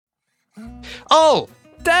Oh,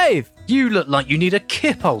 Dave! you look like you need a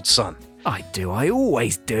kip, old son. I do, I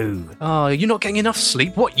always do. Oh, you're not getting enough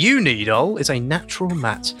sleep. What you need, Ol, is a Natural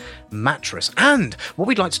Mat mattress. And what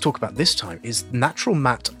we'd like to talk about this time is Natural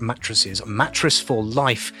Mat Mattresses Mattress for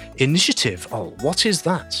Life initiative. Ol, what is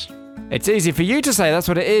that? It's easy for you to say, that's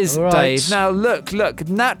what it is, All right. Dave. Now, look,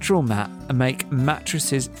 Natural Mat make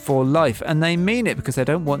mattresses for life, and they mean it because they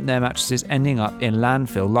don't want their mattresses ending up in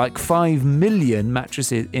landfill like 5 million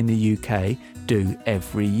mattresses in the UK do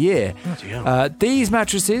every year. These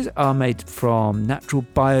mattresses are made from natural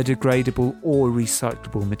biodegradable or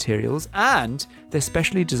recyclable materials, and they're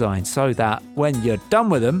specially designed so that when you're done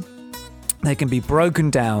with them, they can be broken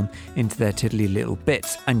down into their tiddly little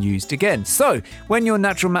bits and used again. So, when your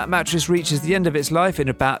Natural Mat mattress reaches the end of its life in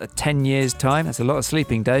about 10 years' time, that's a lot of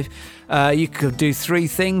sleeping, Dave, you can do 3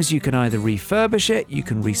 things. You can either refurbish it, you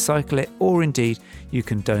can recycle it, or indeed, you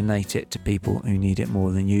can donate it to people who need it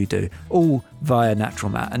more than you do, all via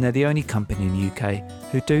Natural Mat. And they're the only company in the UK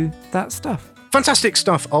who do that stuff. Fantastic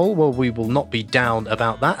stuff, Ol. Well, we will not be down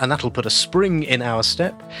about that, and that'll put a spring in our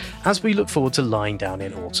step as we look forward to lying down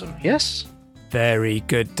in autumn. Yes? Very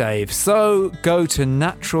good, Dave. So go to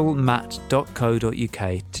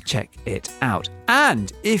naturalmat.co.uk to check it out.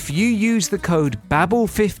 And if you use the code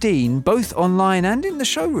BABBLE15, both online and in the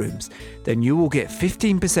showrooms, then you will get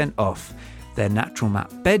 15% off their Natural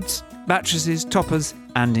Mat beds, mattresses, toppers,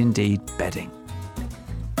 and indeed bedding.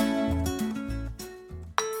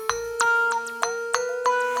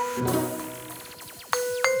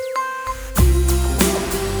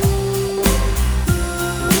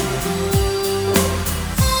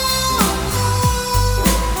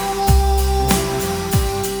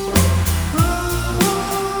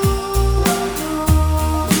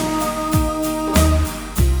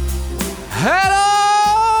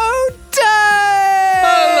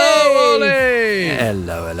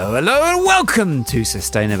 Hello and welcome to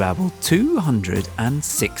Sustainababble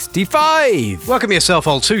 265. Welcome yourself,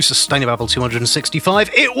 Ol, to Sustainababble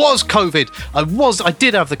 265. It was COVID. I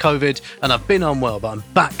did have the COVID and I've been unwell, but I'm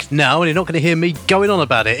back now and you're not going to hear me going on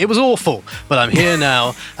about it. It was awful, but I'm here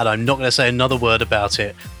now and I'm not going to say another word about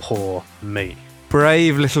it. Poor me.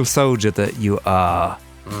 Brave little soldier that you are.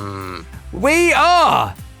 We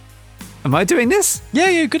are... Am I doing this? Yeah,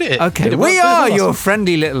 you're good at it. Okay, we are your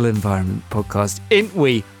friendly little environment podcast, ain't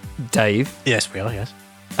we, Dave? Yes, we are, yes.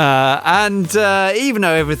 And even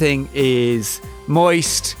though everything is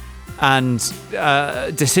moist and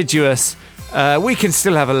deciduous, we can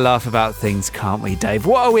still have a laugh about things, can't we, Dave?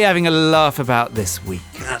 What are we having a laugh about this week?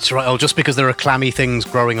 That's right. Oh, just because there are clammy things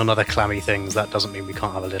growing on other clammy things, that doesn't mean we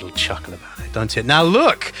can't have a little chuckle about it, don't it? Now,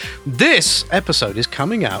 look, this episode is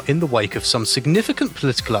coming out in the wake of some significant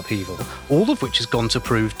political upheaval, all of which has gone to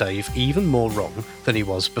prove Dave even more wrong than he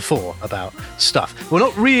was before about stuff. We're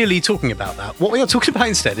not really talking about that. What we are talking about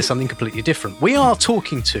instead is something completely different. We are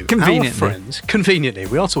talking to our friend,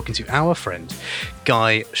 we are talking to our friend,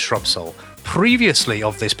 Guy Shrubsole. Previously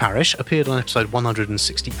of this parish, appeared on episode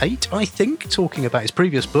 168, I think, talking about his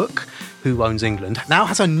previous book, Who Owns England. Now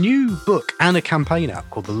has a new book and a campaign out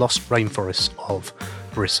called The Lost Rainforests of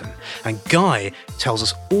Britain. And Guy tells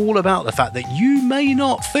us all about the fact that you may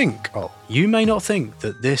not think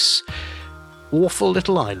that this awful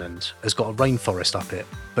little island has got a rainforest up it,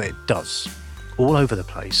 but it does. All over the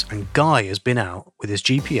place. And Guy has been out with his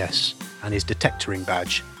GPS and his detectoring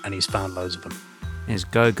badge and he's found loads of them. Is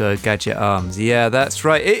Go-Go Gadget Arms. Yeah, that's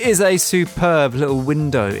right. It is a superb little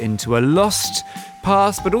window into a lost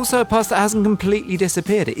past, but also a past that hasn't completely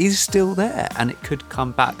disappeared. It is still there, and it could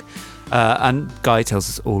come back. And Guy tells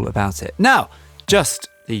us all about it. Now, just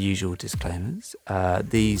the usual disclaimers.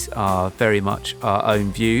 These are very much our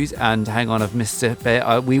own views. And hang on, I've missed a bit.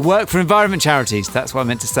 We work for environment charities. That's what I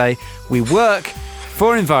meant to say. We work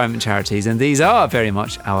for environment charities, and these are very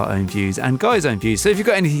much our own views and Guy's own views. So if you've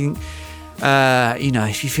got anything...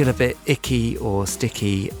 if you feel a bit icky or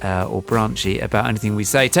sticky or branchy about anything we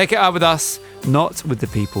say, take it up with us, not with the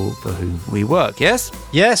people for whom we work, yes?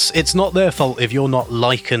 Yes, it's not their fault if you're not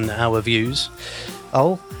liking our views.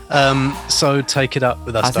 So take it up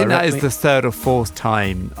with us directly. I think that is the third or fourth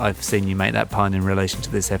time I've seen you make that pun in relation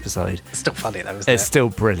to this episode. It's still funny though, isn't it? It's still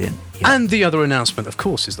brilliant. Yeah. And the other announcement, of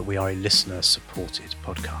course, is that we are a listener-supported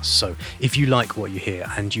podcast. So if you like what you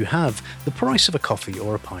hear and you have the price of a coffee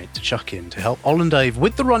or a pint to chuck in to help Ol and Dave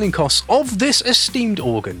with the running costs of this esteemed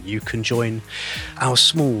organ, you can join our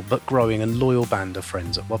small but growing and loyal band of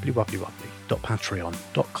friends at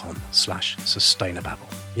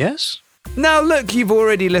wobblywobblywobbly.patreon.com/sustainababble. Yes? Now, look, you've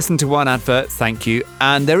already listened to one advert, thank you.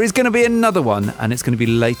 And there is going to be another one, and it's going to be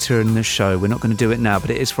later in the show. We're not going to do it now, but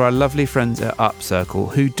it is for our lovely friends at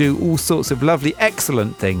Upcircle, who do all sorts of lovely,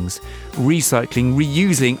 excellent things. Recycling,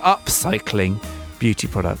 reusing, upcycling beauty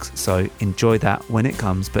products. So enjoy that when it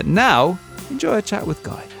comes. But now, enjoy a chat with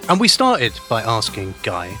Guy. And we started by asking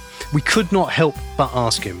Guy. We could not help but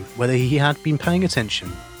ask him whether he had been paying attention,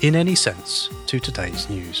 in any sense, to today's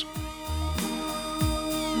news.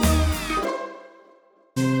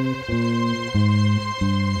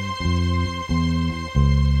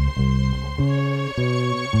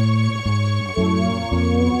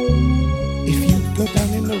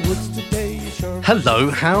 Hello,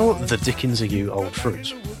 how the dickens are you, old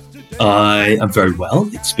fruit? I am very well.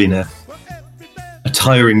 It's been a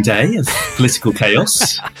tiring day of political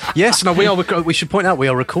chaos. Yes, no, we should point out we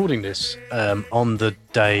are recording this on the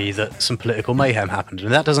day that some political mayhem happened,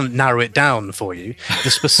 and that doesn't narrow it down for you.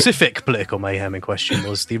 The specific political mayhem in question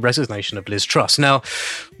was the resignation of Liz Truss. Now,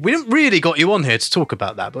 we didn't really got you on here to talk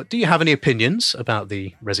about that, but do you have any opinions about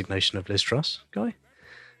the resignation of Liz Truss, Guy?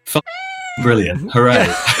 Brilliant. Hooray.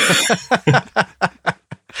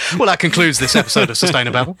 Well, that concludes this episode of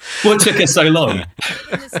Sustainable. What took us so long?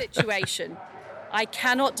 In the situation, I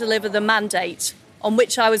cannot deliver the mandate on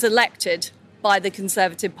which I was elected by the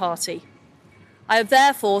Conservative Party. I have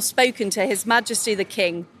therefore spoken to His Majesty the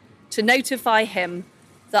King to notify him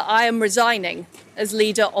that I am resigning as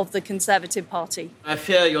leader of the Conservative Party. I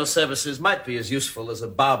fear your services might be as useful as a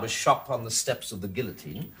barber's shop on the steps of the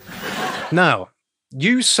guillotine. Now,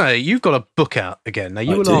 you say you've got a book out again. Now,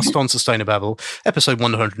 you were last on Sustainable, episode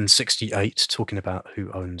 168, talking about who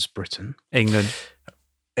owns Britain. England,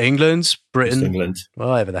 Britain. England.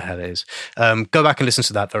 Whatever the hell it is. Go back and listen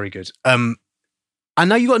to that. Very good. And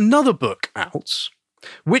now you've got another book out,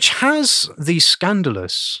 which has the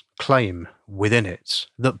scandalous claim within it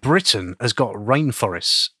that Britain has got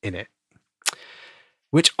rainforests in it,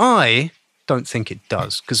 which I don't think it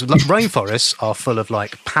does, because rainforests are full of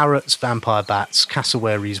like parrots, vampire bats,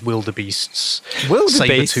 cassowaries, wildebeests,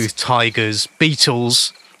 saber-toothed tigers,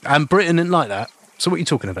 beetles, and Britain isn't like that. So what are you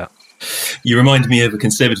talking about? You remind me of a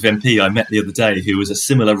Conservative MP I met the other day who was a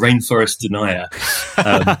similar rainforest denier.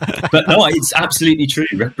 But no, it's absolutely true.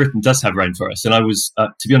 Britain does have rainforests, and I was,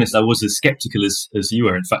 to be honest, I was as sceptical as you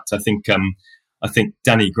were. In fact, I think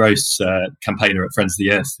Danny Gross, campaigner at Friends of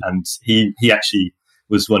the Earth, and he actually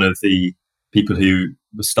was one of the people who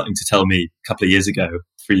was starting to tell me a couple of years ago,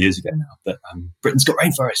 3 years ago now, that Britain's got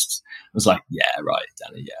rainforests. I was like, yeah, right,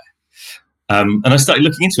 Danny, yeah. And I started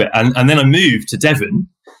looking into it. And then I moved to Devon,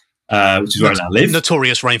 which is where I now live.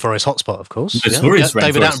 Notorious rainforest hotspot, of course. Notorious rainforest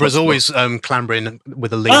David Attenborough's hotspot. Always clambering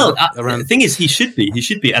with a lead around. The thing is, he should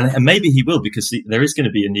be. And maybe he will, because there is going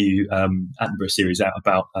to be a new Attenborough series out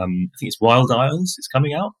about, I think it's Wild Isles. It's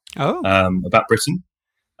coming out about Britain.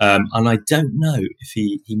 And I don't know if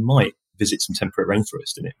he might visit some temperate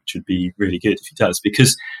rainforest in it, which would be really good if he does,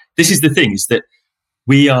 because this is the thing, is that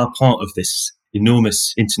we are part of this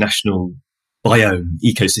enormous international biome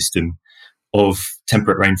ecosystem of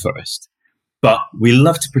temperate rainforest, but we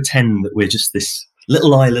love to pretend that we're just this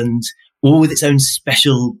little island, all with its own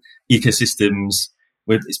special ecosystems.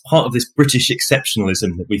 It's part of this British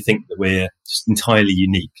exceptionalism that we think that we're just entirely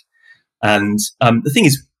unique. And the thing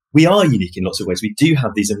is, we are unique in lots of ways. We do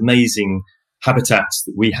have these amazing habitats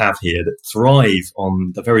that we have here that thrive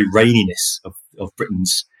on the very raininess of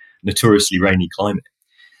Britain's notoriously rainy climate.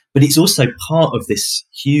 But it's also part of this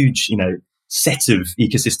huge, set of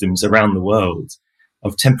ecosystems around the world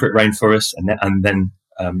of temperate rainforests and then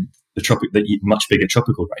the much bigger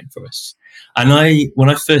tropical rainforests. And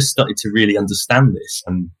when I first started to really understand this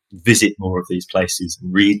and visit more of these places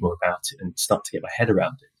and read more about it and start to get my head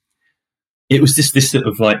around it, it was just this sort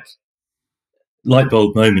of like light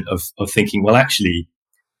bulb moment of thinking, well, actually,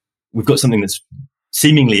 we've got something that's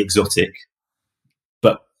seemingly exotic,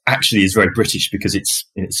 but actually is very British, because it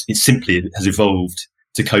simply has evolved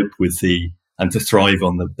to cope with and to thrive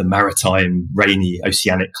on the maritime, rainy,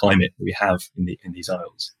 oceanic climate that we have in these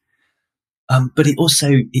isles. But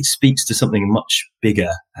it speaks to something much bigger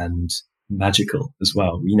and magical as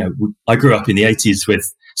well. I grew up in the 80s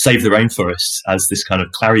with Save the Rainforests as this kind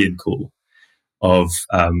of clarion call of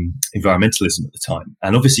environmentalism at the time.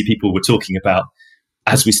 And obviously people were talking about,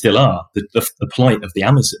 as we still are, the plight of the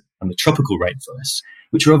Amazon and the tropical rainforests,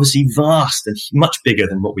 which are obviously vast and much bigger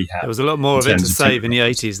than what we have. There was a lot more of it to save in the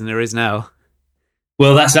 80s than there is now.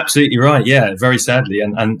 Well, that's absolutely right. Yeah, very sadly.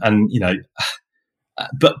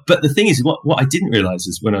 But the thing is, what I didn't realise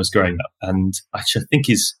is when I was growing up, and which I think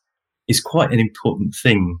is quite an important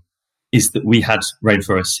thing, is that we had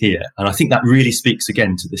rainforests here. And I think that really speaks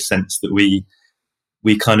again to this sense that we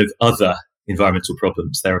we kind of other environmental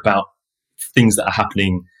problems. They're about things that are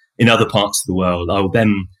happening in other parts of the world. Oh,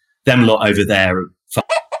 them lot over there,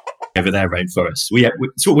 over their rainforests.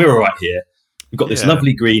 We're all right here. We've got this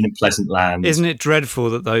lovely green and pleasant land. Isn't it dreadful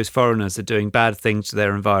that those foreigners are doing bad things to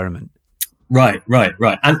their environment? Right.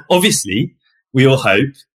 And obviously, we all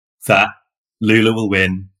hope that Lula will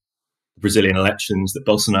win the Brazilian elections, that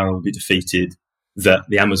Bolsonaro will be defeated, that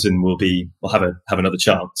the Amazon will have another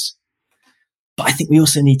chance. But I think we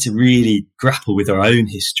also need to really grapple with our own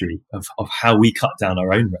history of how we cut down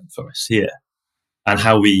our own rainforests here, and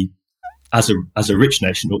how we, as a rich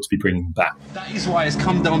nation, ought to be bringing them back. That is why it's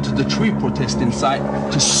come down to the tree protesting site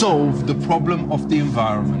to solve the problem of the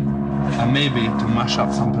environment and maybe to mash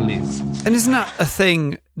up some police. And isn't that a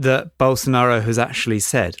thing that Bolsonaro has actually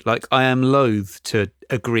said? Like, I am loath to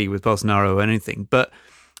agree with Bolsonaro or anything, but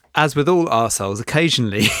as with all arseholes,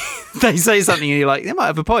 occasionally they say something and you're like, they might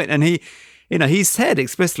have a point. And he said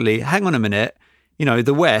explicitly, hang on a minute,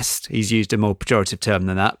 the West, he's used a more pejorative term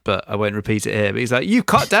than that, but I won't repeat it here. But he's like, you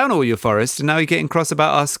cut down all your forests and now you're getting cross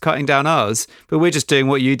about us cutting down ours, but we're just doing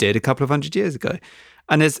what you did a couple of 100 years ago.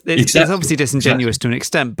 And it's obviously disingenuous to an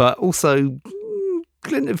extent, but also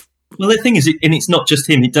kind of... Well, the thing is, and it's not just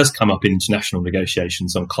him, it does come up in international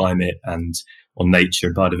negotiations on climate and on nature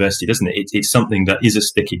and biodiversity, doesn't it? It's something that is a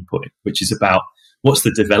sticking point, which is about what's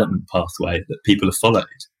the development pathway that people have followed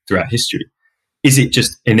throughout history. Is it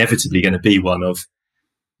just inevitably going to be one of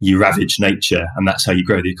you ravage nature and that's how you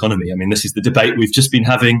grow the economy? I mean, this is the debate we've just been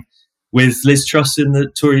having with Liz Truss and the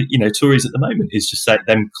Tories at the moment, is just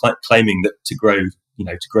them claiming that to grow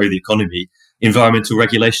the economy, environmental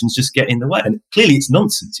regulations just get in the way. And clearly it's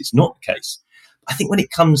nonsense. It's not the case. I think when it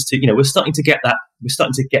comes to, we're starting to get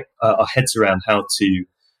our heads around how to,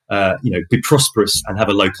 be prosperous and have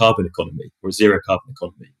a low carbon economy or a zero carbon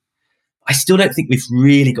economy. I still don't think we've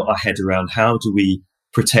really got our head around how do we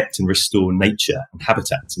protect and restore nature and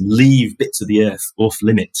habitats and leave bits of the earth off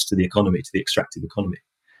limits to the economy, to the extractive economy.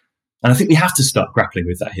 And I think we have to start grappling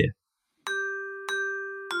with that here.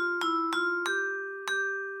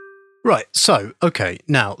 Right. So, okay.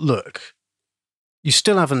 Now, look, you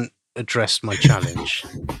still haven't addressed my challenge,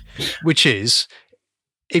 which is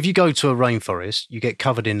if you go to a rainforest, you get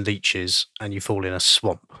covered in leeches and you fall in a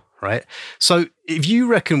swamp, right? So if you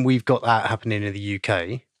reckon we've got that happening in the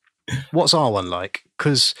UK, what's our one like?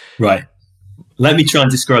 Right. Let me try and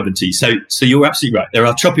describe them to you. So you're absolutely right. There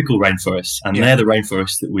are tropical rainforests, and they're the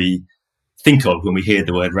rainforests that we think of when we hear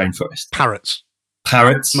the word rainforest. Parrots,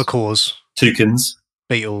 macaws, toucans,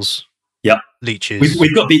 beetles. Yeah, leeches.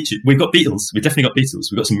 We've got beetles. We've definitely got beetles.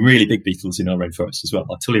 We've got some really big beetles in our rainforest as well.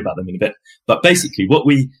 I'll tell you about them in a bit. But basically, what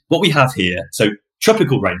we have here. So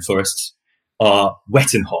tropical rainforests are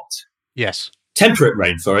wet and hot. Yes. Temperate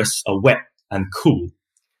rainforests are wet and cool.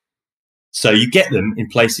 So you get them in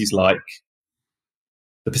places like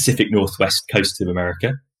the Pacific Northwest coast of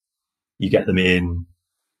America. You get them in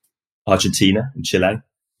Argentina and Chile.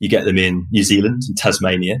 You get them in New Zealand and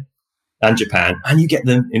Tasmania and Japan, and you get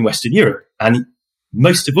them in Western Europe. And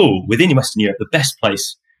most of all, within Western Europe, the best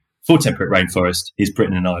place for temperate rainforest is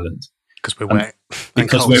Britain and Ireland. Because we're wet.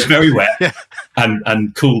 Because we're very wet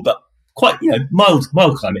and cool, but quite, mild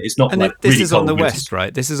climate. It's not like this really is cold on the winters. west,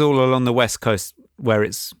 right? This is all along the west coast where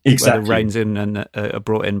it's exactly where the rains in and are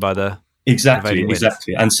brought in by the exactly.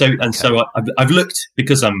 And so I've looked,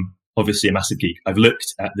 because I'm obviously a massive geek. I've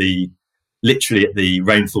looked at the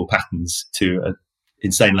rainfall patterns to an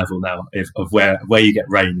insane level now of where you get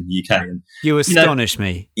rain in the UK. And you astonish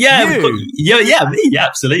me. Yeah, me,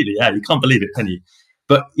 absolutely. Yeah, you can't believe it, can you?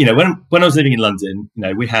 But when I was living in London,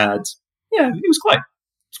 we had it was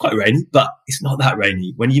quite rainy, but it's not that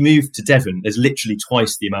rainy. When you move to Devon, there's literally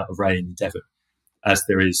twice the amount of rain in Devon as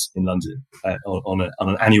there is in London on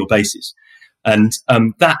an annual basis. And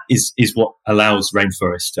that is what allows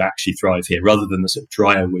rainforests to actually thrive here, rather than the sort of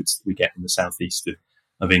drier woods that we get in the southeast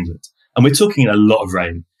of England. And we're talking a lot of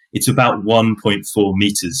rain. It's about 1.4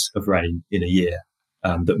 meters of rain in a year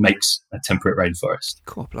that makes a temperate rainforest.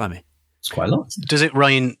 Cool, blimey. It's quite a lot. Does it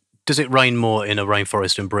rain more in a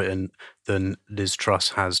rainforest in Britain than Liz Truss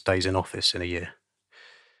has days in office in a year?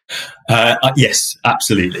 Yes,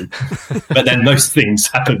 absolutely. But then most things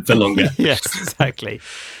happen for longer. Yes, exactly.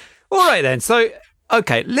 All right then. So,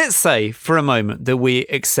 okay, let's say for a moment that we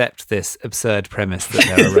accept this absurd premise that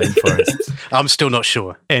there are rainforests. I'm still not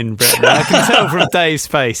sure. In Britain. I can tell from Dave's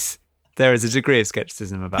face there is a degree of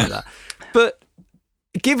scepticism about that. But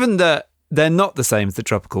given that they're not the same as the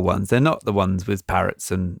tropical ones, they're not the ones with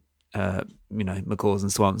parrots and macaws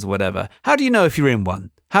and swamps or whatever, how do you know if you're in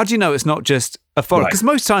one? How do you know it's not just a forest? Because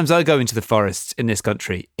most times I go into the forests in this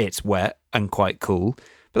country, it's wet and quite cool.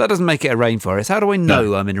 But that doesn't make it a rainforest. How do I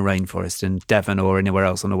know I'm in a rainforest in Devon or anywhere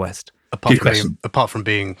else on the west? Apart from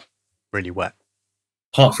being really wet.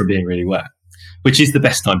 Apart from being really wet, which is the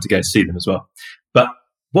best time to go to see them as well. But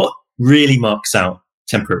what really marks out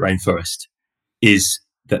temperate rainforest is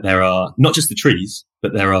that there are not just the trees,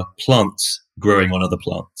 but there are plants growing on other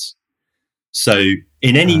plants. So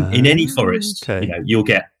in any forest, you'll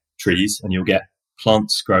get trees and you'll get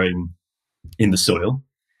plants growing in the soil.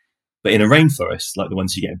 But in a rainforest, like the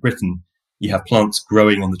ones you get in Britain, you have plants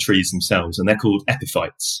growing on the trees themselves, and they're called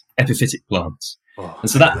epiphytes, epiphytic plants. Oh, and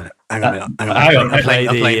so that... Hang on. I'm playing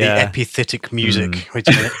the epiphytic music. Wait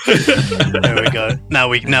a minute. There we go. Now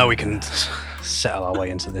we can settle our way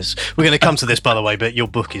into this. We're going to come to this, by the way, but your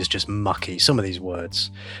book is just mucky. Some of these words,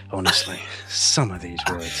 honestly. Some of these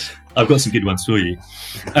words. I've got some good ones for you.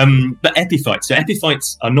 But epiphytes. So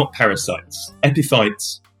epiphytes are not parasites.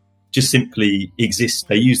 Epiphytes just simply exist.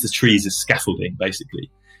 They use the trees as scaffolding, basically.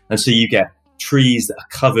 And so you get trees that are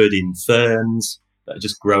covered in ferns that are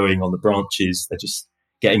just growing on the branches. They're just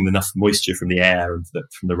getting enough moisture from the air and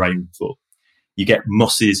from the rainfall. You get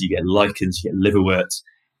mosses, you get lichens, you get liverworts.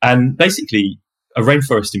 And basically, a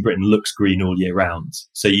rainforest in Britain looks green all year round.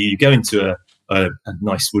 So you go into a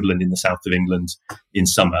nice woodland in the south of England in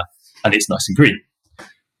summer, and it's nice and green.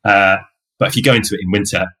 But if you go into it in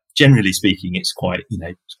winter, generally speaking, it's quite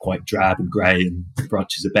drab and grey, and the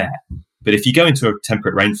branches are bare. But if you go into a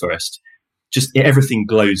temperate rainforest, just everything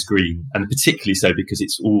glows green, and particularly so because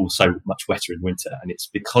it's all so much wetter in winter, and it's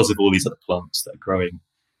because of all these other plants that are growing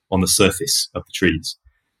on the surface of the trees.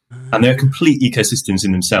 And they're complete ecosystems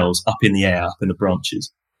in themselves, up in the air, up in the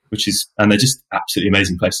branches, and they're just absolutely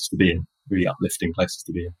amazing places to be in, really uplifting places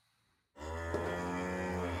to be in.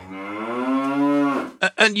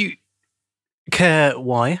 And you care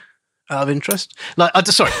why, out of interest?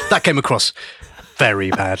 Sorry, that came across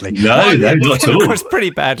very badly. No, not at all. It was pretty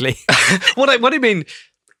badly. What do you mean?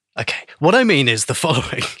 Okay, what I mean is the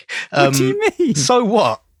following. What do you mean? So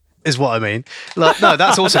what is what I mean? No,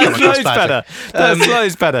 that's also coming across badly. That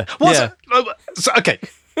flows better. Okay.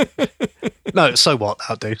 No, so what?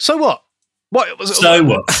 I'll do. So what? So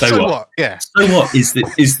what? Yeah. So what is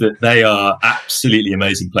that they are absolutely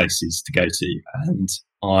amazing places to go to, and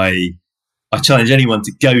I challenge anyone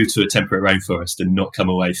to go to a temperate rainforest and not come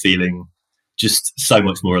away feeling just so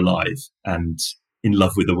much more alive and in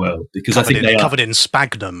love with the world, because I think they are covered in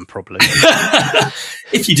sphagnum, probably.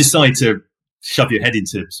 If you decide to shove your head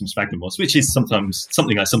into some sphagnum moss, which is sometimes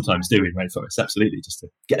something I sometimes do in rainforests, absolutely, just to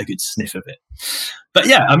get a good sniff of it. But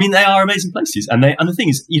yeah, I mean, they are amazing places, and the thing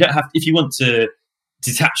is, you don't have, if you want to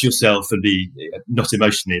detach yourself and be not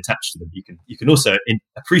emotionally attached to them, you can also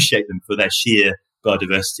appreciate them for their sheer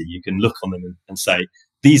biodiversity. You can look on them and say,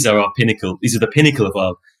 these are our pinnacle. These are the pinnacle of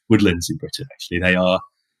our woodlands in Britain. Actually, they are,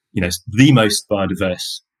 the most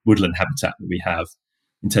biodiverse woodland habitat that we have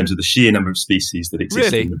in terms of the sheer number of species that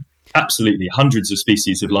exist. Really? In them. Absolutely, hundreds of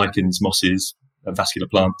species of lichens, mosses, vascular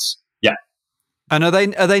plants. Yeah. And are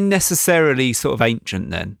they necessarily sort of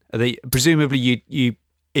ancient then? Are they presumably you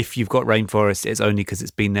if you've got rainforest, it's only because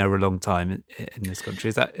it's been there a long time in this country?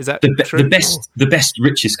 Is that true? The best,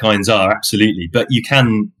 richest kinds are, absolutely, but you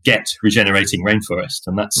can get regenerating rainforest,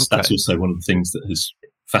 and that's also one of the things that has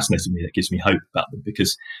fascinated me, that gives me hope about them,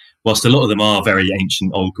 because whilst a lot of them are very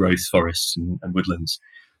ancient, old growth forests and woodlands,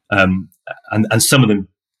 and some of them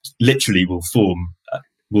literally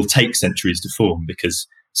will take centuries to form, because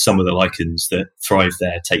some of the lichens that thrive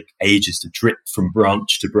there take ages to drip from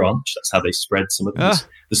branch to branch. That's how they spread. Some of them,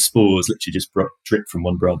 the spores literally just drip from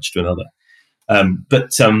one branch to another.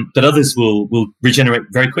 But others will regenerate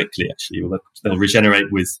very quickly. Actually, they'll regenerate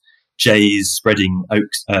with jays spreading oak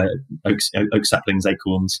saplings,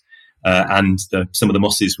 acorns, and some of the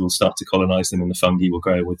mosses will start to colonise them, and the fungi will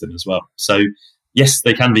grow with them as well. So yes,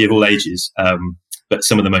 they can be of all ages. But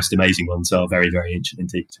some of the most amazing ones are very, very ancient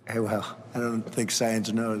indeed. Well, I don't think science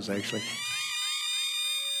knows, actually.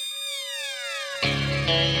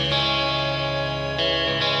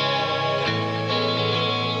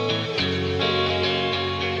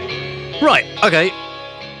 Right, okay.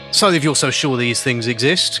 So if you're so sure these things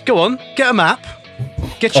exist, go on, get a map.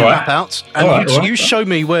 Get your map out. And you show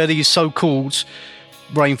me where these so-called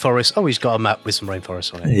rainforests... Oh, he's got a map with some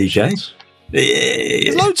rainforests on it. There you go.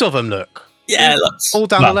 There's loads of them, look. Yeah, lots. All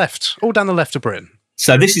down the left. All down the left of Britain.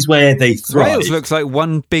 So this is where they thrive. Wales looks like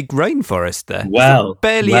one big rainforest there. Well,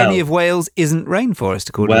 barely any of Wales isn't rainforest,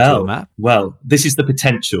 according to the map. Well, this is the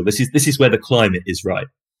potential. This is where the climate is right.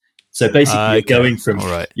 So basically,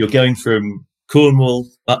 you're going from Cornwall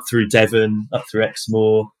up through Devon, up through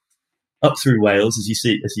Exmoor, up through Wales. As you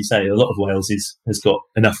say, a lot of Wales has got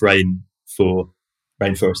enough rain for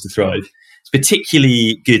rainforest to thrive. It's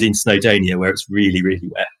particularly good in Snowdonia, where it's really, really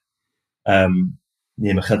wet.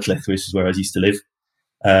 Near Machadleth, which is where I used to live,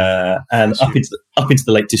 and up into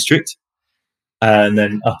the Lake District, and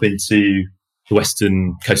then up into the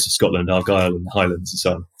western coast of Scotland, Argyll and the Highlands and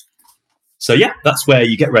so on. So yeah, that's where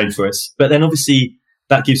you get rainforests. But then obviously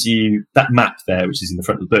that gives you, that map there, which is in the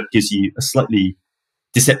front of the book, gives you a slightly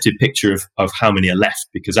deceptive picture of how many are left,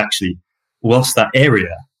 because actually, whilst that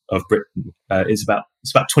area of Britain it's about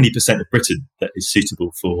 20% of Britain that is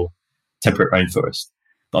suitable for temperate rainforest.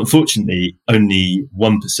 But unfortunately, only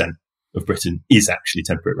 1% of Britain is actually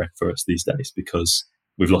temperate rainforest these days, because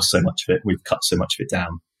we've lost so much of it. We've cut so much of it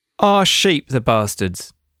down. Are sheep the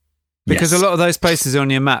bastards? Because Yes. a lot of those places on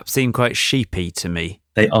your map seem quite sheepy to me.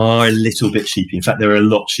 They are a little bit sheepy. In fact, they're a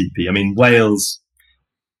lot sheepy. I mean, Wales,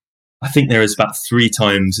 I think there is about 3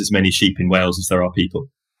 times as many sheep in Wales as there are people.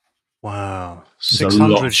 Wow. There's a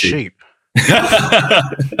lot 600 of sheep. sheep.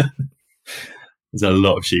 There's a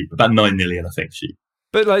lot of sheep. About 9 million, I think, sheep.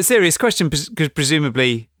 But like, serious question, because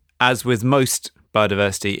presumably, as with most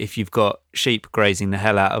biodiversity, if you've got sheep grazing the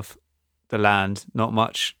hell out of the land, not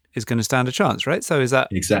much is going to stand a chance, right? So is that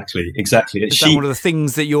Exactly. It's is sheep. that one of the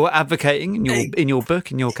things that you're advocating in your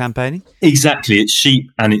book, in your campaigning? Exactly. It's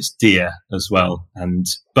sheep and it's deer as well. And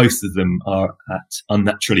both of them are at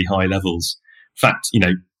unnaturally high levels. In fact,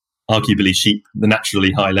 arguably sheep, the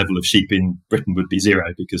naturally high level of sheep in Britain would be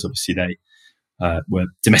 0, because obviously they were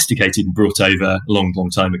domesticated and brought over a long, long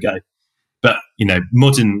time ago. But,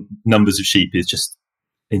 modern numbers of sheep is just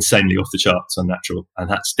insanely off the charts unnatural. And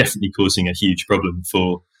that's definitely causing a huge problem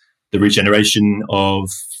for the regeneration of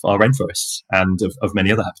our rainforests and of many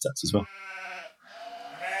other habitats as well.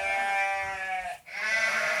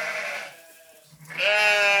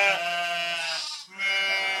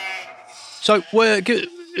 So,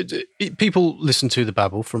 people listen to the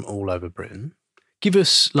babble from all over Britain.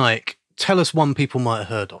 Tell us one people might have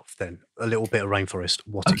heard of then, a little bit of rainforest,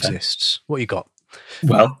 what exists. What you got?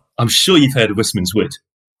 Well, I'm sure you've heard of Wistman's Wood.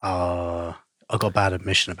 I got a bad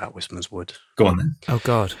admission about Wistman's Wood. Go on then. Oh,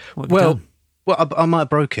 God. What have you done? Well, I might have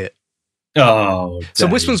broke it. Oh, So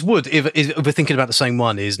Dave. Wistman's Wood, if we're thinking about the same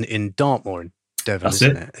one, is in Dartmoor in Devon, That's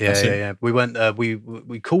isn't it. it? That's it. Yeah. We went.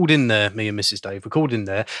 We called in there. Me and Mrs. Dave. We called in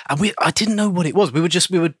there, and I didn't know what it was. We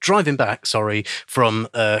were driving back. Sorry, from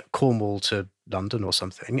Cornwall to London or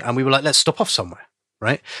something, and we were like, let's stop off somewhere.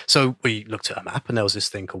 Right, so we looked at a map, and there was this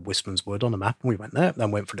thing called Wistman's Wood on a map, and we went there, then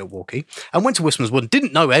went for a little walkie, and went to Wistman's Wood, and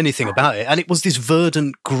didn't know anything about it, and it was this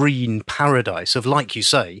verdant green paradise of, like you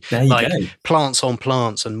say, There you go. plants on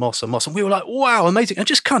plants and moss, and we were like, wow, amazing, and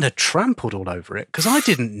just kind of trampled all over it because I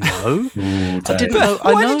didn't know. I didn't know.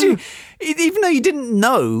 Why did you, even though you didn't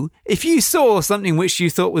know, if you saw something which you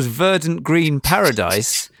thought was verdant green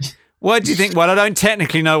paradise, why do you think, well, I don't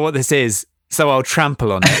technically know what this is, so I'll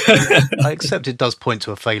trample on it? I accept it does point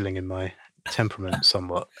to a failing in my temperament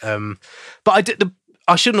somewhat. But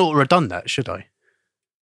I shouldn't have done that, should I?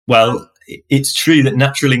 Well, it's true that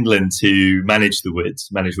Natural England, who manage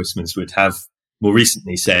Wistman's Wood, have more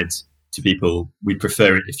recently said to people, we'd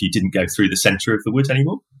prefer it if you didn't go through the centre of the wood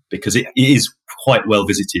anymore, because it is quite well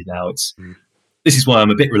visited now. This is why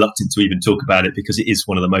I'm a bit reluctant to even talk about it, because it is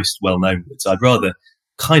one of the most well-known woods. I'd rather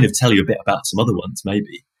kind of tell you a bit about some other ones,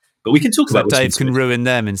 maybe. But we can talk about Dave can ruin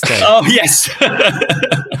them instead. Oh, yes.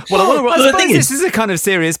 Well, I suppose this is a kind of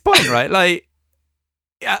serious point, right? Like,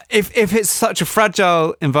 if it's such a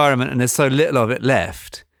fragile environment and there's so little of it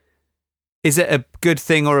left, is it a good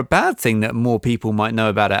thing or a bad thing that more people might know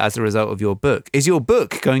about it as a result of your book? Is your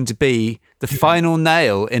book going to be the final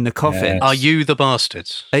nail in the coffin? Yes. Are you the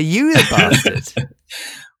bastards? Are you the bastard?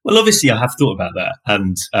 Well, obviously, I have thought about that,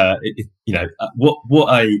 and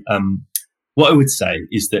what I would say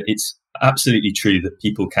is that it's absolutely true that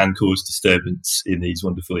people can cause disturbance in these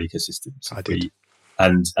wonderful ecosystems. I did.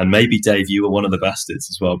 And maybe, Dave, you were one of the bastards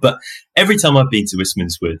as well. But every time I've been to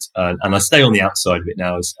Wistman's Wood, and I stay on the outside of it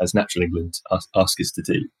now, as Natural England ask us to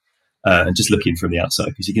do, and just look in from the outside,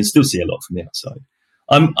 because you can still see a lot from the outside.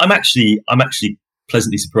 I'm actually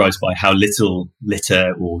pleasantly surprised by how little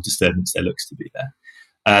litter or disturbance there looks to be there.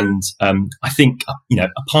 And I think,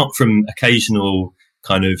 apart from occasional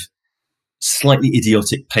kind of slightly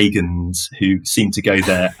idiotic pagans who seem to go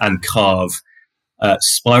there and carve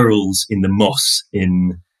spirals in the moss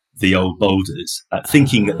in the old boulders,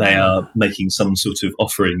 thinking that they are making some sort of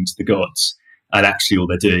offering to the gods, and actually all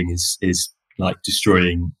they're doing is like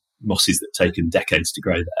destroying mosses that have taken decades to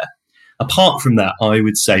grow there. Apart from that, I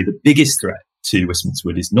would say the biggest threat to Wistman's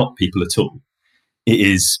Wood is not people at all. It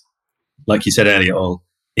is, like you said earlier,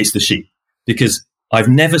 it's the sheep. Because I've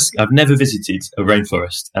never visited a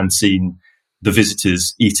rainforest and seen the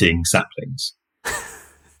visitors eating saplings.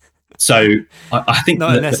 So I think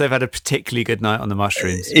not unless they've had a particularly good night on the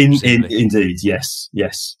mushrooms. Indeed, yes.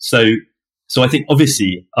 So I think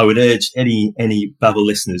obviously I would urge any Babel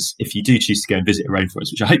listeners, if you do choose to go and visit a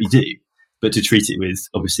rainforest, which I hope you do, but to treat it with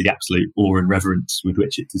obviously the absolute awe and reverence with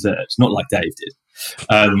which it deserves, not like Dave did,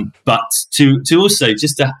 but to also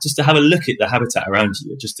just to have a look at the habitat around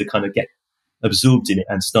you, just to kind of get absorbed in it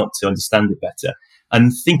and start to understand it better,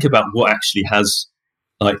 and think about what actually has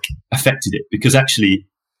affected it, because actually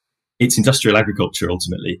it's industrial agriculture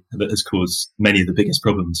ultimately that has caused many of the biggest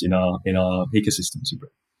problems in our ecosystems in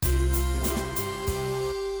Britain.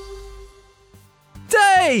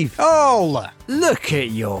 Dave! Oh! Look at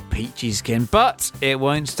your peachy skin, but it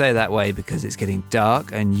won't stay that way because it's getting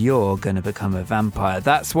dark and you're going to become a vampire.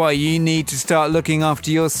 That's why you need to start looking after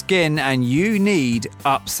your skin, and you need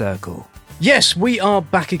Upcircle. Yes, we are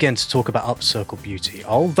back again to talk about Upcircle Beauty.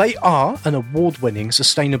 They are an award-winning,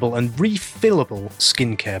 sustainable and refillable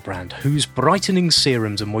skincare brand whose brightening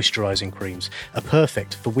serums and moisturising creams are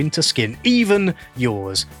perfect for winter skin, even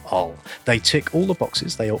yours. They tick all the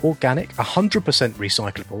boxes. They are organic, 100%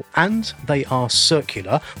 recyclable, and they are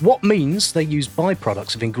circular, what means they use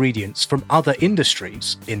byproducts of ingredients from other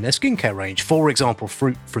industries in their skincare range. For example,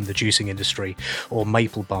 fruit from the juicing industry or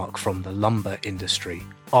maple bark from the lumber industry.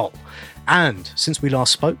 And since we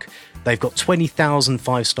last spoke, they've got 20,000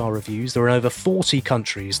 five-star reviews. They're in over 40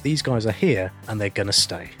 countries. These guys are here and they're going to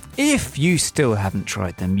stay. If you still haven't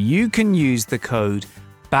tried them, you can use the code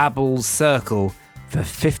BABBLECIRCLE for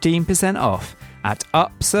 15% off at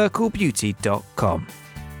upcirclebeauty.com.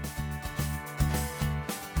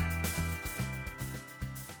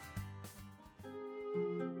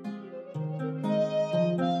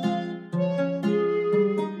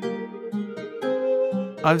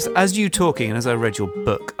 As you talking and as I read your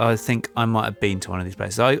book, I think I might have been to one of these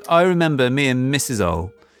places. I remember me and Mrs.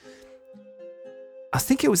 Ole, I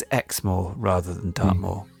think it was Exmoor rather than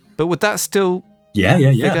Dartmoor. But would that still... Yeah.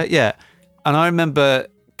 And I remember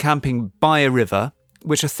camping by a river,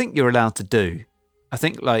 which I think you're allowed to do. I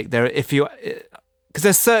think because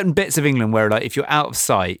there's certain bits of England where if you're out of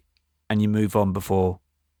sight and you move on before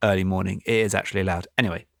early morning, it is actually allowed.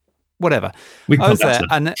 Anyway, whatever. I was there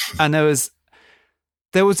and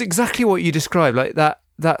there was exactly what you described,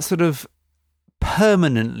 that sort of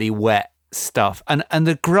permanently wet stuff. And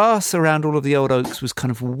the grass around all of the old oaks was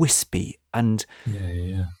kind of wispy. And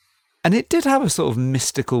and it did have a sort of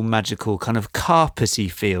mystical, magical, kind of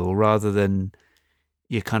carpety feel rather than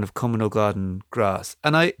your kind of common or garden grass.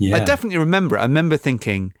 And I definitely remember it. I remember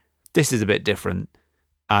thinking, this is a bit different.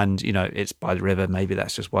 And, it's by the river. Maybe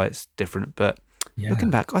that's just why it's different. But looking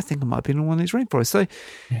back, I think I might have been in one of these rainforests. So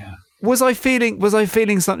was I feeling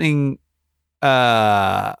something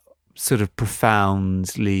sort of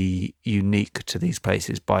profoundly unique to these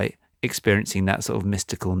places by experiencing that sort of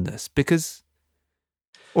mysticalness?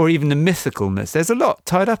 Or even the mythicalness. There's a lot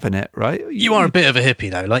tied up in it, right? You are a bit of a hippie,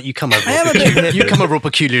 though. You come over. You come over real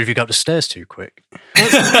peculiar if you go up the stairs too quick.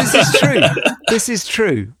 This is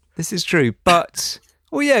true. But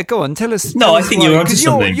go on. Tell us. No, I think you're onto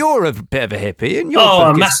something. You're a bit of a hippie, and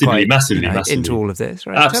you're massively into all of this,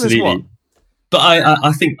 right? Absolutely. Tell us what. But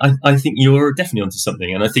I think you're definitely onto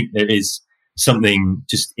something, and I think there is something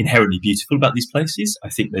just inherently beautiful about these places. I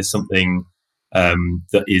think there's something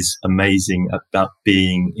that is amazing about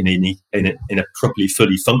being in a properly,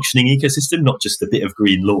 fully functioning ecosystem, not just a bit of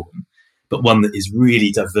green lawn, but one that is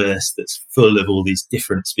really diverse, that's full of all these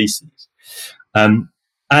different species. And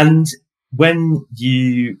when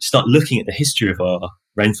you start looking at the history of our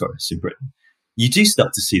rainforests in Britain, you do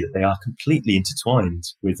start to see that they are completely intertwined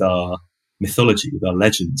with our mythology, with our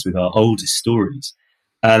legends, with our oldest stories.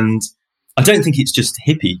 And I don't think it's just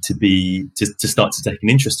hippie to start to take an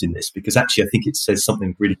interest in this, because actually I think it says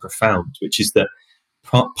something really profound, which is that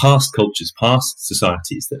past cultures, past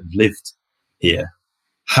societies that have lived here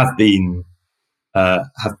have been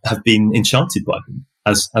enchanted by them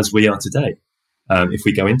as we are today. If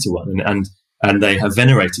we go into one, and they have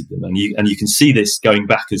venerated them, and you can see this going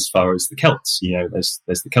back as far as the Celts. There's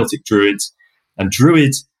the Celtic Druids, and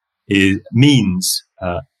Druid means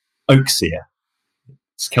oak seer.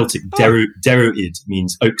 It's Celtic deruid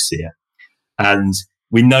means oak seer, and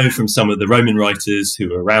we know from some of the Roman writers who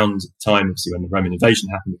were around at the time, obviously when the Roman invasion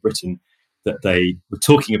happened of Britain, that they were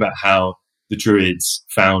talking about how the Druids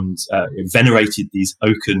venerated these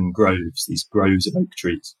oaken groves, these groves of oak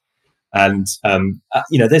trees. And,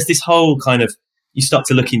 there's this whole kind of, you start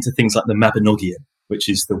to look into things like the Mabinogion, which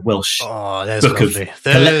is the Welsh book lovely. of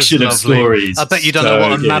collection of stories. I bet you don't know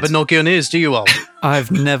what a Mabinogion is, do you, Ol? I've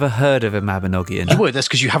never heard of a Mabinogion. You would. That's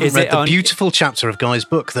because you haven't read the beautiful chapter of Guy's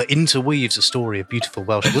book that interweaves a story of beautiful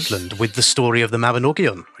Welsh woodland with the story of the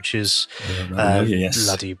Mabinogion, which is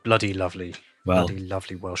bloody lovely. Bloody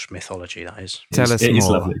lovely Welsh mythology, that is. Tell us more. It is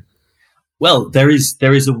lovely. Well, there is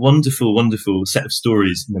a wonderful, wonderful set of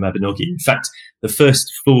stories in the Mabinogion. In fact, the first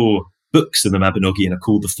 4 books of the Mabinogion are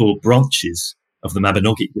called the 4 branches of the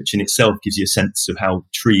Mabinogi, which in itself gives you a sense of how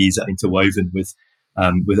trees are interwoven with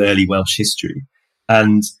early Welsh history.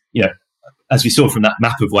 And, as we saw from that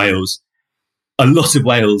map of Wales, a lot of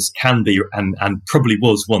Wales can be and probably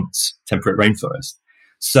was once temperate rainforest.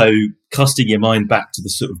 So casting your mind back to the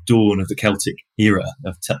sort of dawn of the Celtic era,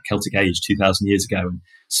 of Celtic age 2,000 years ago, and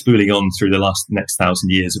spooling on through the next 1,000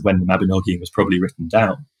 years of when the Mabinogion was probably written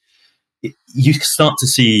down, you start to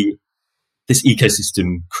see this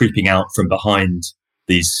ecosystem creeping out from behind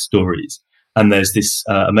these stories. And there's this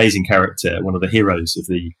amazing character, one of the heroes of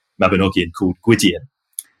the Mabinogion, called Gwydion,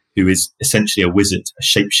 who is essentially a wizard, a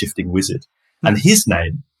shape-shifting wizard. And his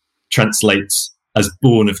name translates as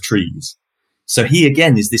born of trees. So he,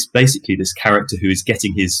 again, is this character who is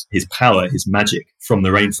getting his power, his magic from the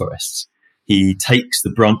rainforests. He takes the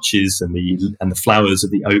branches and the flowers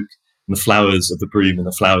of the oak and the flowers of the broom and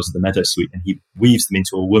the flowers of the meadowsweet, and he weaves them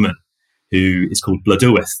into a woman who is called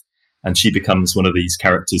Blodeuwedd, and she becomes one of these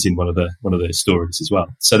characters in one of the stories as well.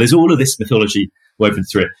 So there's all of this mythology woven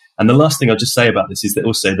through it. And the last thing I'll just say about this is that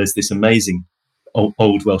also there's this amazing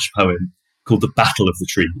old Welsh poem called The Battle of the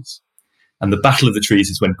Trees. And the Battle of the Trees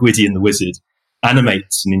is when Gwydion the wizard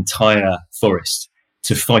animates an entire forest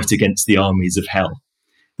to fight against the armies of hell.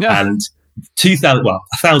 Yeah. And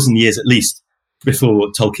 1,000 years at least before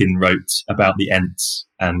Tolkien wrote about the Ents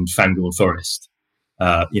and Fangorn Forest,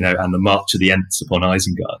 and the march of the Ents upon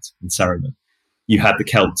Isengard and Saruman, you had the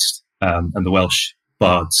Celts and the Welsh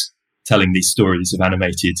bards telling these stories of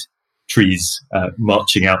animated trees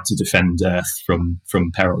marching out to defend Earth from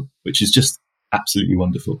peril, which is just absolutely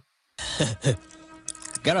wonderful.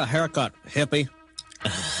 Get a haircut, hippie.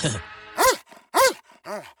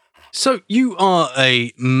 So you are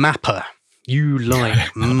a mapper. You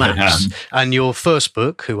like maps. And your first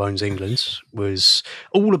book, Who Owns England, was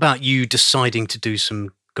all about you deciding to do some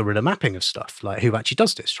guerrilla mapping of stuff, like who actually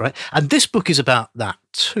does this, right? And this book is about that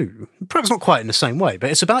too. Perhaps not quite in the same way, but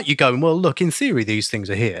it's about you going, well, look, in theory, these things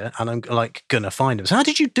are here, and I'm going to find them. So how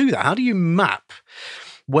did you do that? How do you map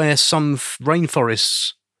where some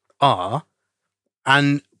rainforests are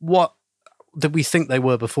and what did we think they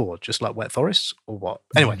were before? Just like wet forests or what?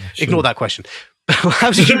 Anyway, Ignore that question.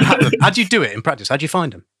 How did you map them? How do you do it in practice? How do you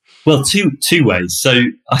find them? Well, two ways. So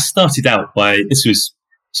I started out this was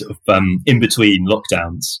sort of in between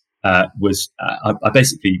lockdowns. I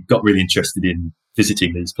basically got really interested in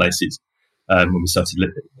visiting these places when we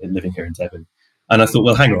started living here in Devon. And I thought,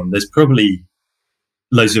 well, hang on, there's probably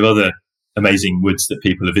loads of other amazing woods that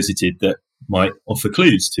people have visited that might offer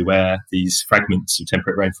clues to where these fragments of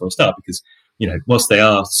temperate rainforest are, because, whilst they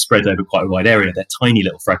are spread over quite a wide area, they're tiny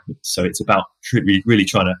little fragments. So it's about really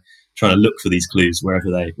trying to look for these clues wherever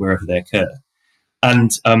they occur.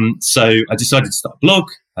 And so I decided to start a blog,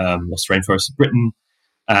 Lost Rainforests of Britain,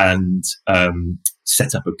 and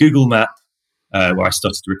set up a Google map where I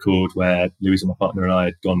started to record where Louisa, my partner, and I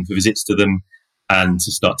had gone for visits to them, and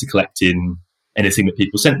to start to collect in anything that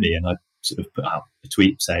people sent me. And I sort of put out a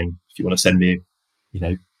tweet saying, if you want to send me,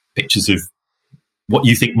 pictures of what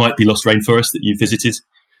you think might be lost rainforest that you've visited,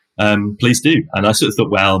 please do. And I sort of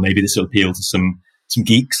thought, well, maybe this will appeal to some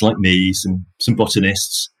geeks like me, some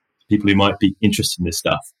botanists, people who might be interested in this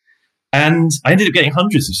stuff. And I ended up getting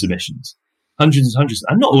hundreds of submissions, hundreds,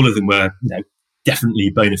 and not all of them were, definitely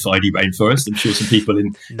bona fide rainforest. I'm sure some people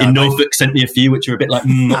in Norfolk sent me a few, which are a bit like,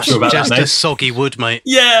 not sure about that, mate. Just a soggy wood, mate.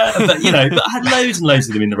 Yeah, but but I had loads and loads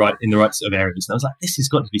of them in the right sort of areas. And I was like, this has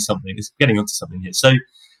got to be something. It's getting onto something here.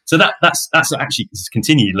 So that's actually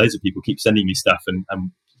continued. Loads of people keep sending me stuff, and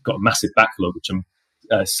got a massive backlog, which I'm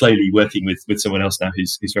slowly working with someone else now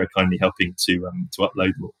who's very kindly helping to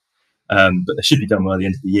upload more. But they should be done by the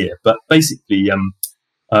end of the year. But basically,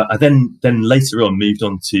 I then later on moved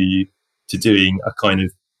on to doing a kind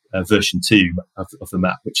of version 2 of the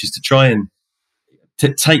map, which is to try and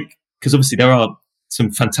to take, because obviously there are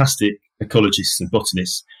some fantastic ecologists and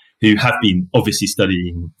botanists who have been obviously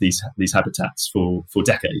studying these habitats for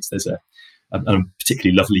decades. There's a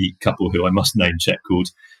particularly lovely couple who I must name check called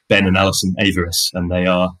Ben and Alison Averis, and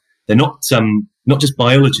they're not just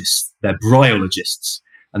biologists, they're bryologists.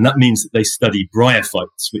 And that means that they study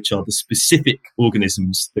bryophytes, which are the specific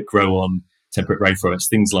organisms that grow on temperate rainforests,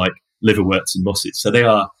 things like liverworts and mosses. So they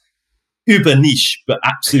are uber niche, but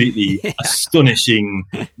absolutely astonishing,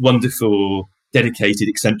 wonderful, dedicated,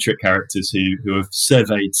 eccentric characters who have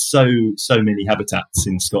surveyed so many habitats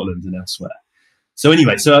in Scotland and elsewhere. So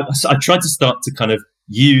anyway, so I tried to start to kind of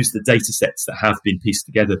use the data sets that have been pieced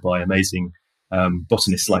together by amazing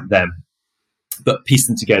botanists like them, but piece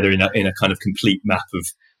them together in a kind of complete map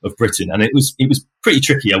of Britain. And it was pretty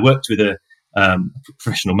tricky. I worked with a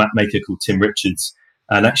professional map maker called Tim Richards.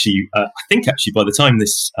 And actually, I think by the time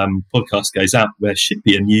this podcast goes out, there should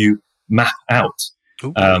be a new map out,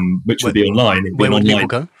 which will be online. Where will people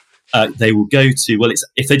go? They will go to,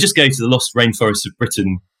 if they just go to the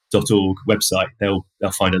lostrainforestofbritain.org website, they'll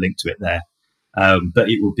find a link to it there. But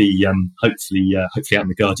it will be hopefully out in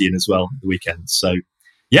the Guardian as well the weekend. So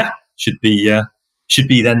yeah, should be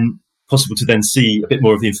then possible to then see a bit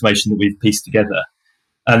more of the information that we've pieced together,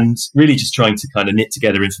 and really just trying to kind of knit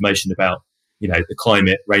together information about, you know, the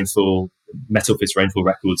climate, rainfall, Metalfist rainfall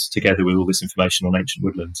records, together with all this information on ancient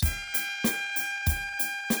woodlands.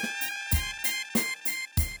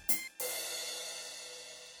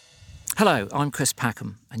 Hello, I'm Chris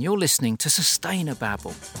Packham, and you're listening to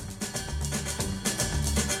Sustainababble.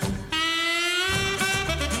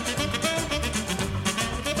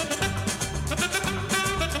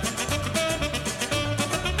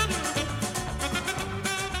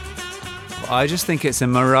 I just think it's a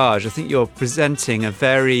mirage. I think you're presenting a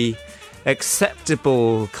very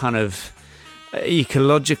acceptable kind of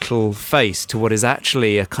ecological face to what is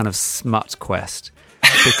actually a kind of smut quest,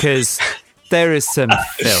 because there is some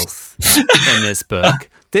filth in this book.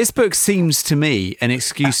 This book seems to me an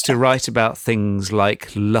excuse to write about things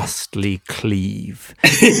like lustly cleave.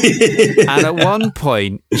 And at one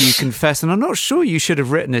point you confess, and I'm not sure you should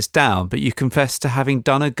have written this down, but you confess to having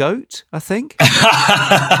done a goat, I think.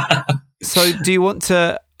 So do you want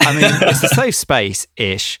to, I mean, it's a safe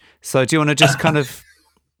space-ish, so do you want to just kind of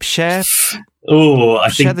share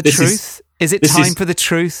the truth? Is it time for the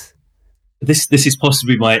truth? This is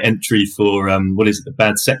possibly my entry for, the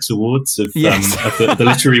Bad Sex Awards of the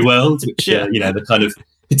literary world, which, the kind of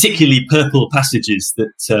particularly purple passages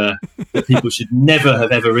that people should never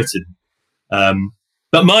have ever written.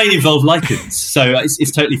 But mine involve lichens, so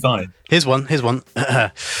it's totally fine. Here's one.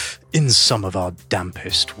 In some of our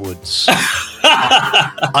dampest woods,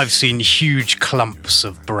 I've seen huge clumps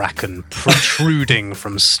of bracken protruding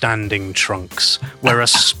from standing trunks where a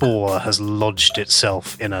spore has lodged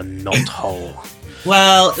itself in a knot hole.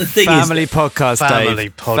 Well, the thing Family is... podcast.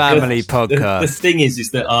 The thing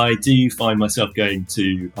is that I do find myself going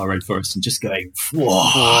to our rainforest and just going,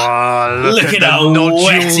 whoa, look at how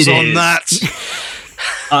wet it is. On that.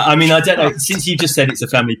 I mean, I don't know. Since you just said it's a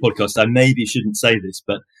family podcast, I maybe shouldn't say this,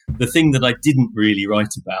 but the thing that I didn't really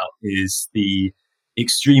write about is the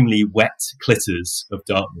extremely wet clitters of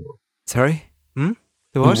Dartmoor. Sorry? The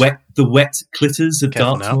what? The wet clitters of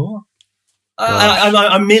Dartmoor.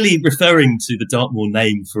 I'm merely referring to the Dartmoor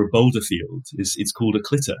name for a boulder field. It's called a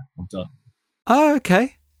clitter of Dartmoor. Oh,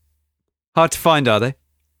 okay. Hard to find, are they?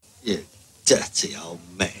 You dirty old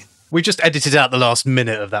man. We just edited out the last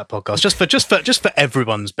minute of that podcast just for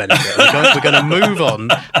everyone's benefit. We're going to move on,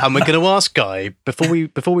 and we're going to ask Guy before we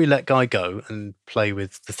let Guy go and play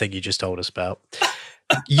with the thing you just told us about.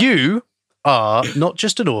 You are not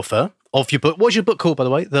just an author of your book. What's your book called, by the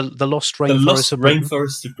way? The Lost Rainforest of Britain.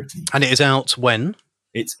 Rainforest of Britain. And it is out when?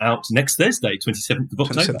 It's out next Thursday, 27th of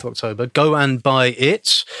October. 27th of October. Go and buy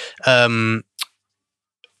it. You're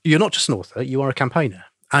not just an author; you are a campaigner.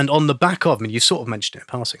 And on the back of, I mean, you sort of mentioned it in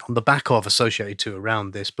passing, on the back of, associated to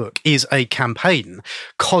around this book, is a campaign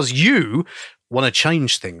because you want to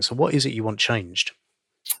change things. So what is it you want changed?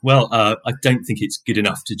 Well, I don't think it's good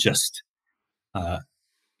enough to just,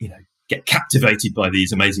 get captivated by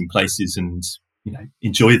these amazing places and,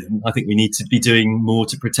 enjoy them. I think we need to be doing more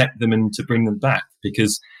to protect them and to bring them back,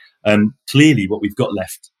 because clearly what we've got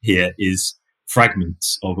left here is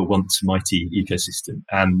fragments of a once mighty ecosystem.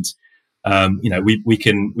 And we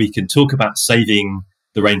can talk about saving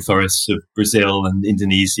the rainforests of Brazil and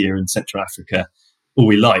Indonesia and Central Africa all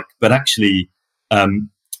we like, but actually,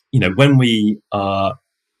 when we are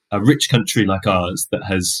a rich country like ours that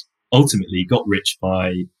has ultimately got rich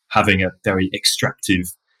by having a very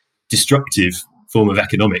extractive, destructive form of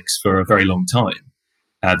economics for a very long time,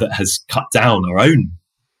 that has cut down our own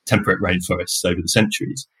temperate rainforests over the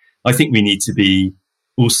centuries, I think we need to be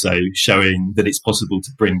also showing that it's possible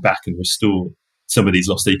to bring back and restore some of these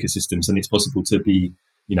lost ecosystems, and it's possible to be,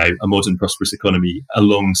 a modern prosperous economy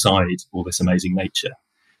alongside all this amazing nature.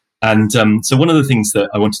 And so one of the things that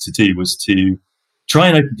I wanted to do was to try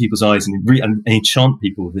and open people's eyes and enchant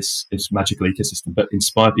people with this magical ecosystem, but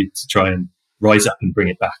inspire people to try and rise up and bring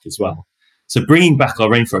it back as well. So bringing back our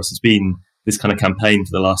rainforest has been this kind of campaign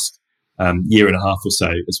for the last year and a half or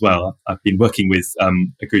so as well. I've been working with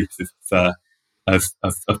a group of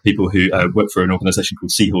people who work for an organisation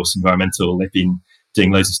called Seahorse Environmental. They've been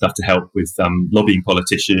doing loads of stuff to help with lobbying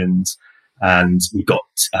politicians, and we've got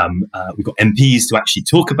MPs to actually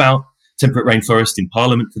talk about temperate rainforest in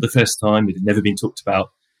Parliament for the first time. It had never been talked about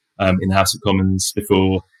in the House of Commons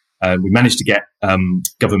before. We managed to get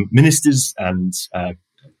government ministers and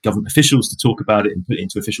government officials to talk about it and put it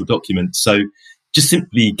into official documents. So just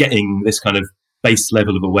simply getting this kind of base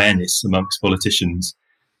level of awareness amongst politicians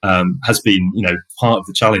has been, part of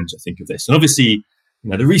the challenge, I think, of this. And obviously,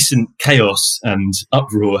 the recent chaos and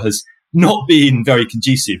uproar has not been very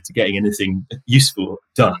conducive to getting anything useful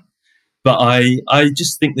done. But I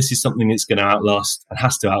just think this is something that's going to outlast and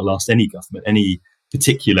has to outlast any government, any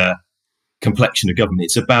particular complexion of government.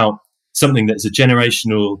 It's about something that's a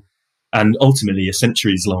generational and ultimately a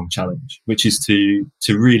centuries-long challenge, which is to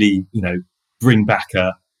really, bring back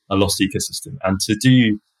a lost ecosystem and to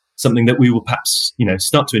do something that we will perhaps,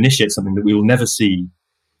 start to initiate something that we will never see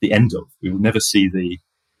the end of. We will never see the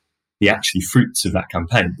actually fruits of that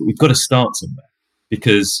campaign. But we've got to start somewhere,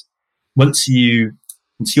 because once you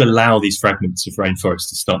allow these fragments of rainforest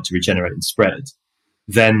to start to regenerate and spread,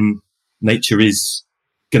 then nature is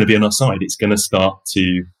going to be on our side. It's going to start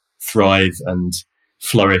to thrive and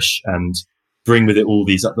flourish and bring with it all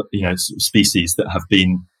these other, sort of species that have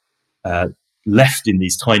been left in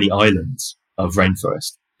these tiny islands of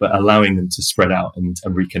rainforest. But allowing them to spread out and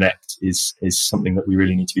reconnect is something that we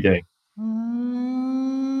really need to be doing.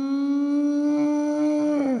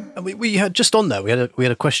 And we had just on there. We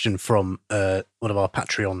had a question from one of our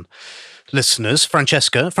Patreon listeners,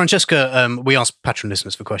 Francesca. We asked Patreon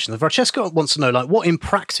listeners for questions. Francesca wants to know, what in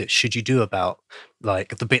practice should you do about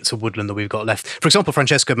the bits of woodland that we've got left? For example,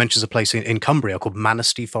 Francesca mentions a place in Cumbria called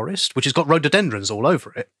Manistee Forest, which has got rhododendrons all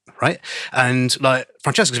over it, right? And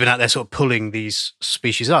Francesca's been out there sort of pulling these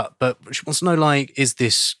species up, but she wants to know, is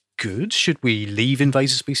this good? Should we leave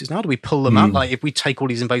invasive species now? Do we pull them out? If we take all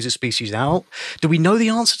these invasive species out, do we know the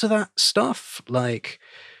answer to that stuff?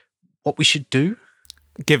 What we should do?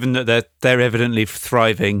 Given that they're evidently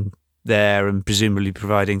thriving there and presumably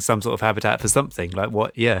providing some sort of habitat for something,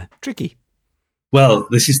 tricky. Well,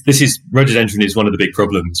 this is rhododendron is one of the big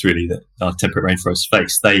problems really that our temperate rainforests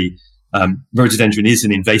face. Rhododendron is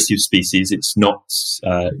an invasive species. It's not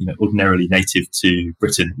ordinarily native to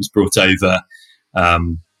Britain. It was brought over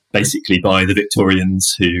basically by the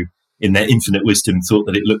Victorians, who in their infinite wisdom thought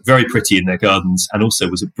that it looked very pretty in their gardens and also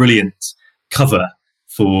was a brilliant cover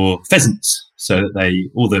for pheasants. So that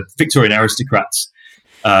all the Victorian aristocrats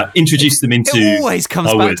introduced them into. It always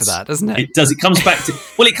comes back to that, doesn't it? It does. It comes back to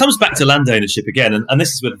land ownership again. And this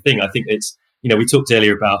is where the thing, I think it's, we talked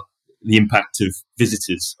earlier about the impact of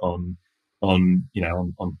visitors on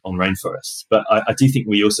rainforests. But I do think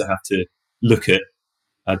we also have to look at,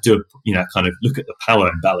 look at the power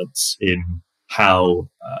imbalance in how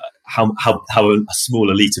a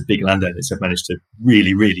small elite of big landowners have managed to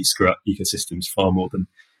really, really screw up ecosystems far more than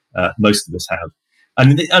most of us have.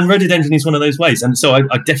 And rhododendron is one of those ways. And so I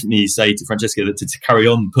definitely say to Francesca that to carry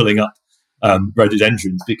on pulling up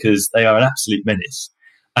rhododendrons, because they are an absolute menace.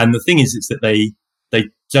 And the thing is that they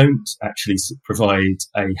don't actually provide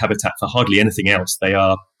a habitat for hardly anything else. They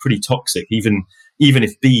are pretty toxic. Even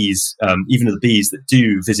if bees, even the bees that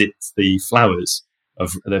do visit the flowers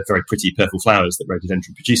of the very pretty purple flowers that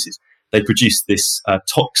rhododendron produces, they produce this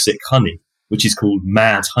toxic honey, which is called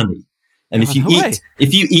mad honey. And if you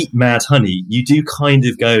eat mad honey, you do kind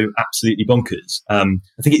of go absolutely bonkers. I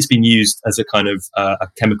think it's been used as a kind of a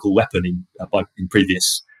chemical weapon in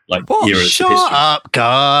previous eras of history. Shut up,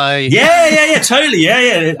 guy. Yeah, totally.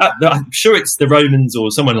 Yeah. I'm sure it's the Romans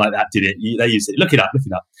or someone like that did it. They used it. Look it up.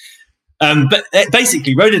 But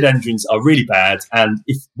basically, rhododendrons are really bad, and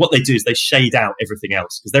what they do is they shade out everything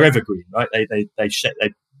else because they're evergreen, right? They're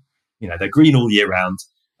green all year round.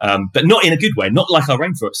 But not in a good way, not like our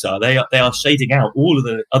rainforests are. They are shading out all of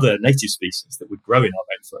the other native species that would grow in our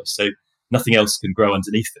rainforest, so nothing else can grow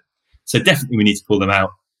underneath them. So definitely we need to pull them out,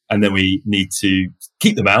 and then we need to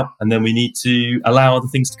keep them out, and then we need to allow other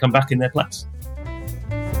things to come back in their place.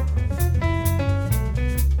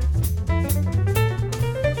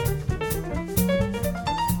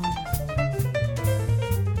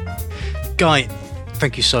 Guy,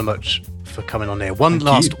 thank you so much for coming on here. One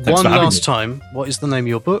last time, what is the name of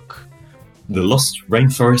your book? The Lost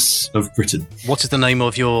Rainforests of Britain. What is the name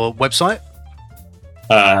of your website?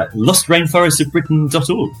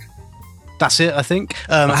 LostRainforestofBritain.org. That's it, I think.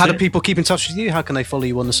 How do people keep in touch with you? How can they follow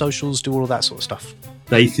you on the socials, do all of that sort of stuff?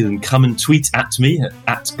 They can come and tweet at me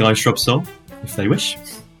at Guy Shrubsole if they wish.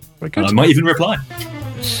 Very good. I might even reply.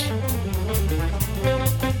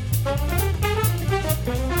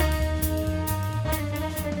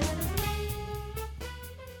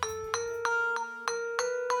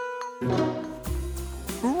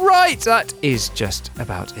 Right, that is just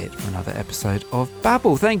about it for another episode of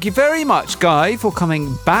Babble. Thank you very much, Guy, for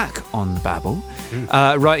coming back on Babble,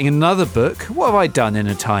 writing another book. What have I done in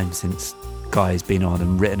a time since Guy's been on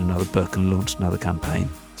and written another book and launched another campaign?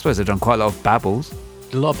 I suppose I've done quite a lot of babbles.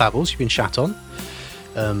 A lot of babbles. You've been shat on.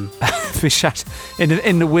 We shat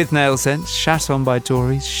in the with nail sense, shat on by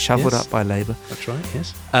Tories, shoveled Yes. up by Labour. That's right,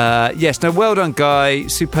 yes. Yes, no, well done, Guy.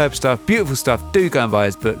 Superb stuff, beautiful stuff. Do go and buy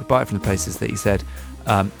his book. Buy it from the places that he said.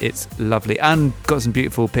 It's lovely and got some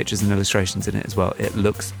beautiful pictures and illustrations in it as well. It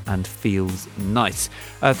looks and feels nice.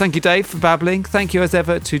 Thank you, Dave, for babbling. Thank you, as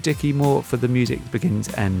ever, to Dickie Moore for the music that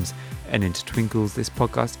begins, ends, and intertwinkles this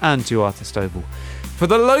podcast, and to Arthur Stovall for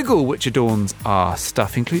the logo which adorns our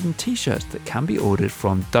stuff, including t-shirts that can be ordered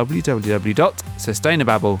from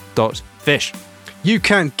www.sustainababble.fish. You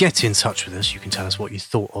can get in touch with us. You can tell us what you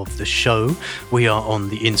thought of the show. We are on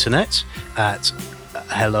the internet at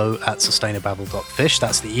hello@sustainababble.fish.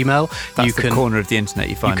 That's the email. That's the corner of the internet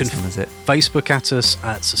you find us on, is it? Facebook at us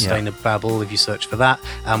at Sustainababble if you search for that.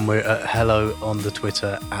 And we're at hello on the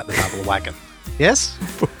Twitter at the Babble Wagon. Yes?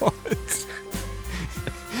 What?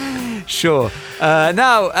 Sure.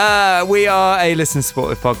 Now, we are a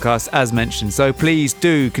listener-supported podcast, as mentioned, so please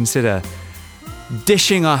do consider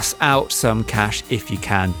dishing us out some cash if you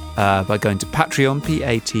can by going to Patreon,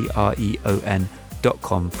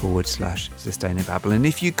 patreon.com/sustainababble. And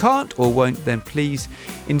if you can't or won't, then please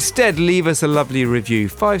instead leave us a lovely review.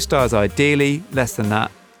 5 stars ideally, less than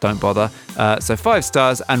that, don't bother. So 5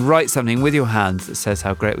 stars, and write something with your hands that says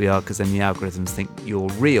how great we are, because then the algorithms think you're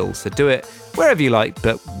real. So do it wherever you like,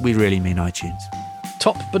 but we really mean iTunes.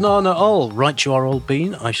 Top banana all. Right you are, old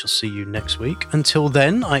bean. I shall see you next week. Until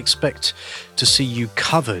then, I expect to see you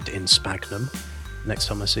covered in sphagnum next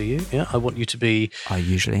time I see you. Yeah, I want you to be... I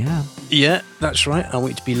usually am. Yeah, that's right. I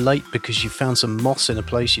want you to be late because you found some moss in a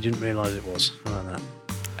place you didn't realise it was. How about that?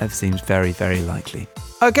 That seems very, very likely.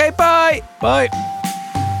 Okay, bye! Bye!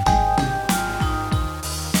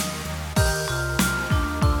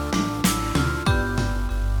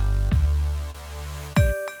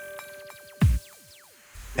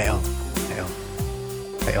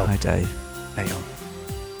 Hi, Dave. Hey on.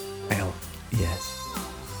 Yes.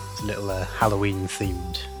 It's a little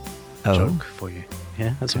Halloween-themed Oh. joke for you.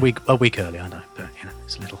 Yeah, that's a week early, I know, but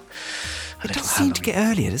it's a little. It does seem to get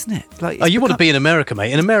earlier, doesn't it? Like, You want to be in America,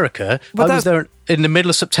 mate. In America, Well, I was there in the middle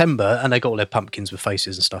of September, and they got all their pumpkins with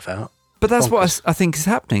faces and stuff out. But that's what I think is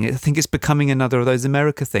happening. I think it's becoming another of those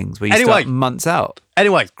America things where you start months out.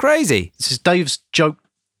 Anyway, crazy. This is Dave's joke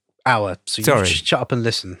hour, so you just shut up and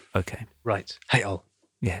listen. Okay. Right. Hey, Ol.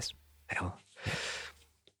 Yes. Hey, Ol.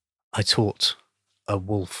 I taught a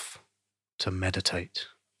wolf to meditate.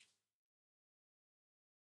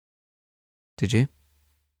 Did you?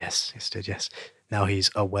 Yes, did, yes. Now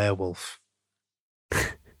he's a werewolf.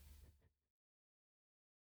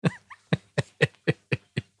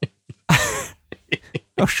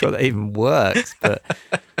 Not sure that even works, but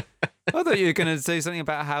I thought you were going to say something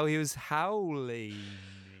about how he was howling.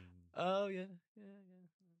 Oh, yeah.